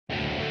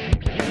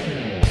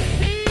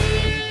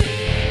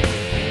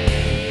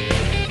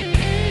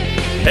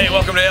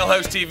welcome to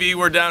Alehouse TV.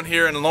 We're down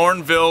here in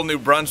Lorneville, New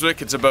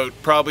Brunswick. It's about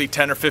probably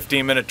 10 or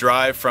 15 minute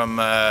drive from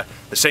the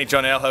St.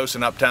 John Alehouse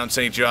in uptown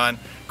St. John.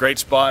 Great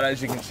spot,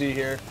 as you can see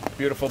here.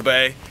 Beautiful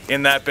bay.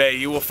 In that bay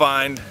you will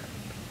find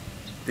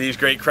these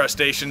great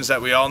crustaceans that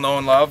we all know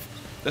and love.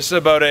 This is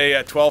about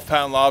a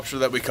 12-pound lobster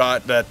that we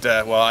caught that,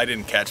 well, I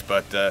didn't catch,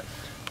 but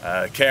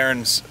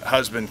Karen's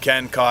husband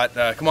Ken caught.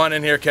 Come on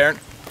in here, Karen.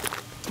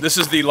 This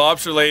is the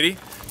lobster lady.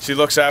 She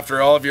looks after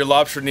all of your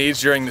lobster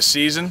needs during the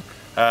season.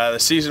 The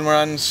season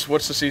runs,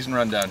 what's the season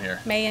run down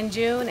here? May and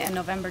June and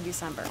November,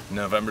 December.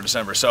 November,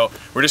 December. So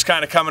we're just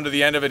kind of coming to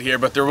the end of it here,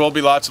 but there will be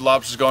lots of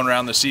lobsters going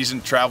around. The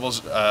season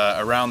travels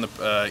around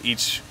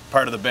each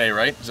part of the bay,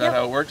 right? Is that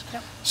how it works?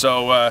 Yep.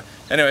 So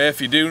anyway,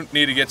 if you do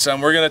need to get some,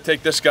 we're going to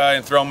take this guy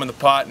and throw him in the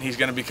pot, and he's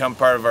going to become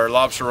part of our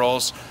lobster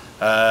rolls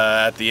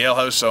at the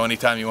Alehouse. So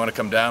anytime you want to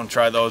come down,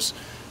 try those.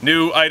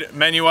 New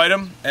menu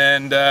item,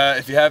 and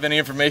if you have any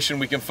information,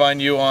 we can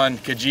find you on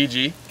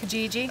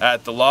Kijiji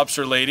at the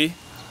Lobster Lady,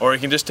 or you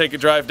can just take a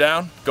drive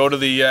down, go to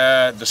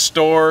the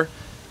store,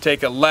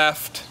 take a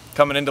left,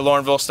 coming into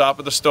Lorneville, stop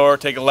at the store,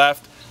 take a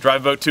left,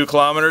 drive about 2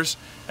 kilometers,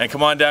 and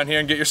come on down here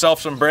and get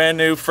yourself some brand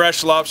new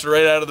fresh lobster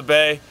right out of the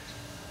bay.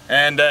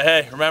 And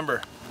hey,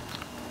 remember,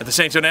 at the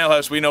St. John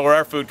Alehouse, we know where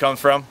our food comes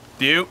from.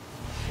 Do you?